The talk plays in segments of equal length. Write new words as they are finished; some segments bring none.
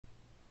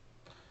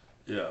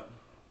Yeah,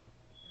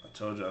 I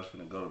told you I was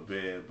gonna go to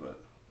bed, but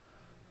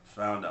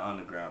found the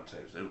underground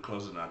tapes. They were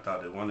closer than I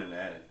thought. They wanted in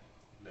the attic.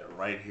 They're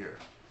right here.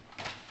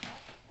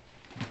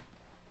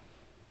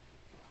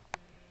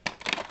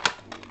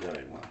 That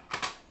ain't one.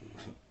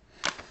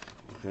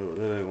 Okay, well,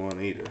 that ain't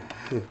one either.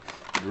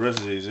 The rest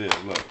of these is,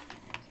 look.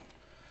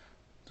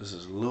 This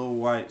is Lil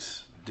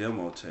White's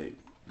demo tape.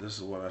 This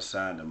is what I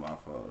signed him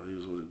off of. He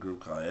was with a group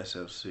called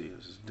SFC.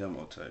 This is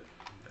demo tape.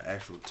 The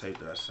actual tape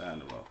that I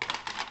signed him off.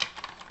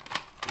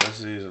 The rest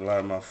of these are a lot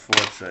of my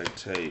 4-track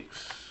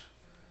tapes.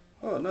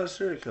 Oh, another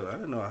serial killer. I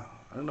didn't know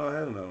I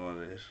had another one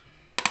of these.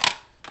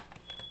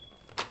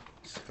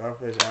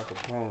 Scarface Al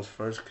Capone's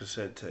first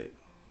cassette tape.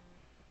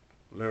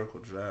 Lyrical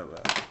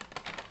Drive-Out.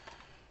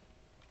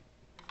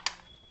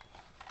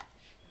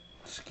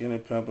 Skinny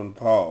Pimpin'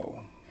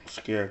 Paul.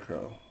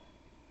 Scarecrow.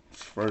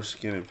 His first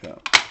Skinny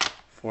Pimp.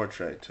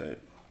 4-track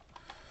tape.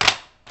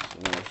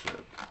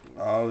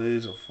 All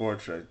these are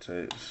 4-track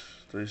tapes.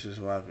 3 6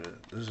 Mafia.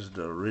 This is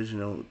the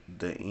original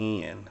The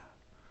End.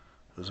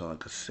 It was on a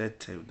cassette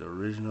tape. The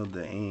original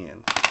The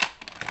End.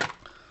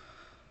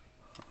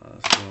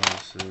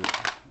 Let's see.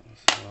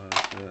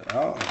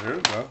 Oh, here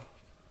we go.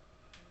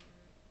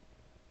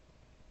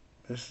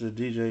 This is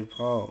the DJ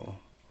Paul.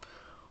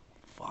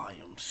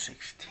 Volume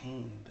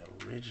 16.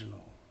 The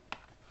original.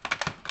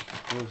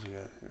 What's we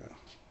got here?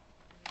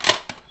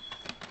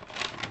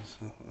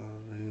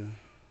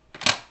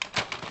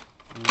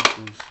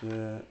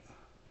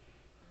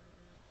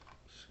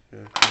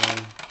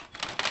 Scarecrow.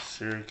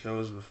 Serial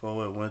killers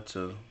before it went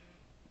to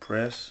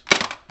press.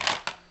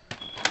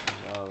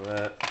 All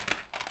that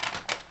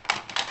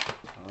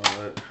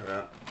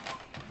crap.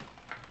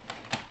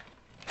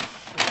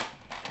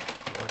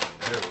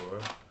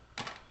 Everywhere.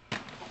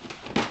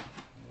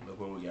 Look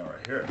what we got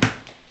right here.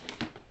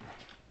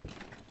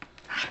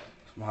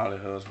 Some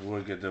Hollyhoods, but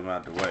we'll get them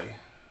out the way.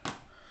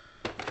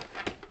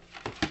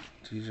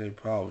 DJ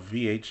Paul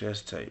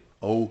VHS tape.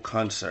 Old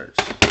concerts.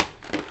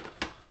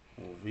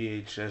 Old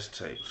VHS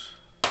tapes.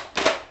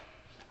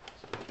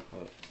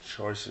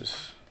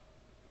 Choices.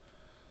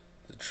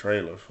 The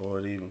trailer before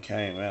it even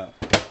came out.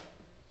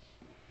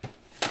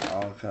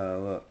 All kind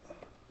of look.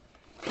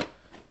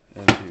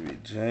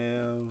 MTV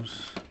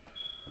Jams.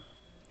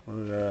 What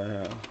we got right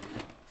here?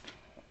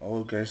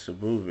 Old Gangsta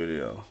Boo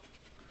video.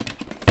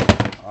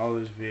 All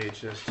these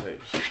VHS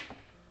tapes.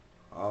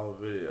 All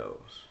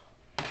videos.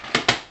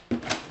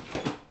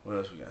 What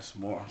else we got?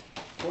 Some more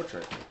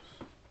 4-track tapes.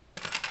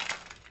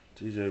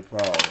 DJ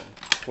Paul.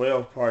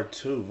 12 Part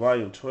 2.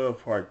 Volume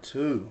 12 Part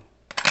 2.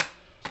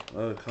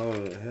 Another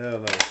color of hell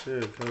like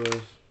serial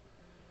killers.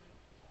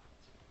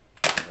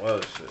 What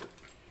other shit?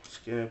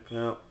 Skinny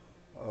Pimp.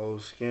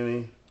 Old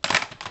Skinny.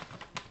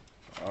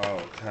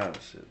 All kind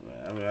of shit,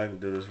 man. I mean, I can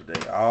do this for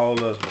days. All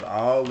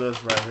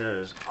this right here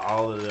is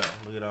all of them.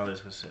 Look at all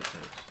these cassette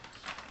tapes.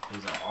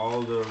 These are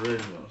all the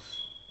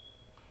originals.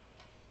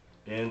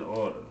 In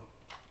order.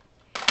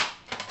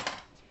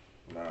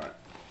 Alright.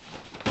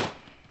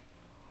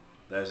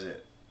 That's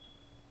it.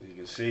 You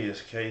can see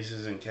it's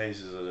cases and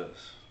cases of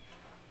this.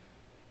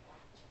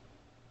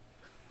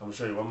 I'm gonna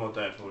show you one more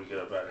thing before we get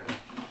up out of here.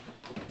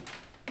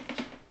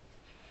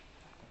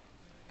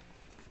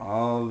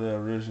 All the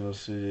original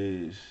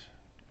CDs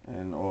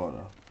in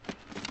order.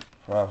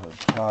 Prophet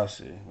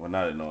Posse. Well,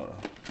 not in order.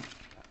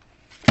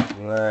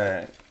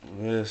 Black,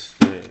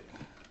 Mystic,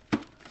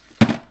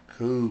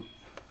 Coop,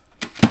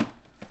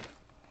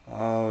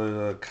 all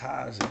the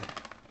Kazi.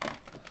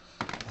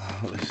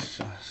 All this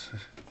shit.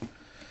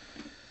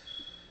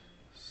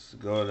 Let's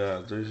go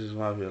down. 3 6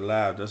 Mafia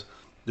Live.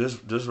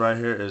 This right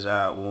here is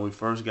out when we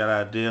first got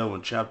our deal,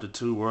 when Chapter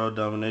 2 World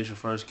Domination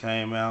first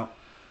came out.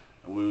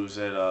 We was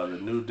at the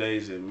New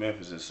Days in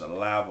Memphis, and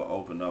Saliva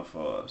opened up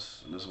for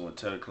us. And this is when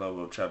Teddy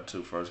Club Chapter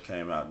 2 first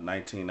came out in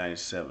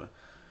 1997.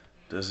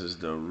 This is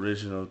the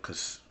original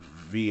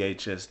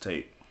VHS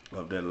tape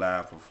of that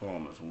live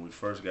performance when we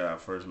first got our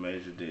first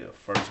major deal,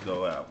 first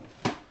go album.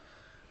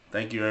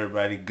 Thank you,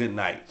 everybody. Good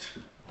night.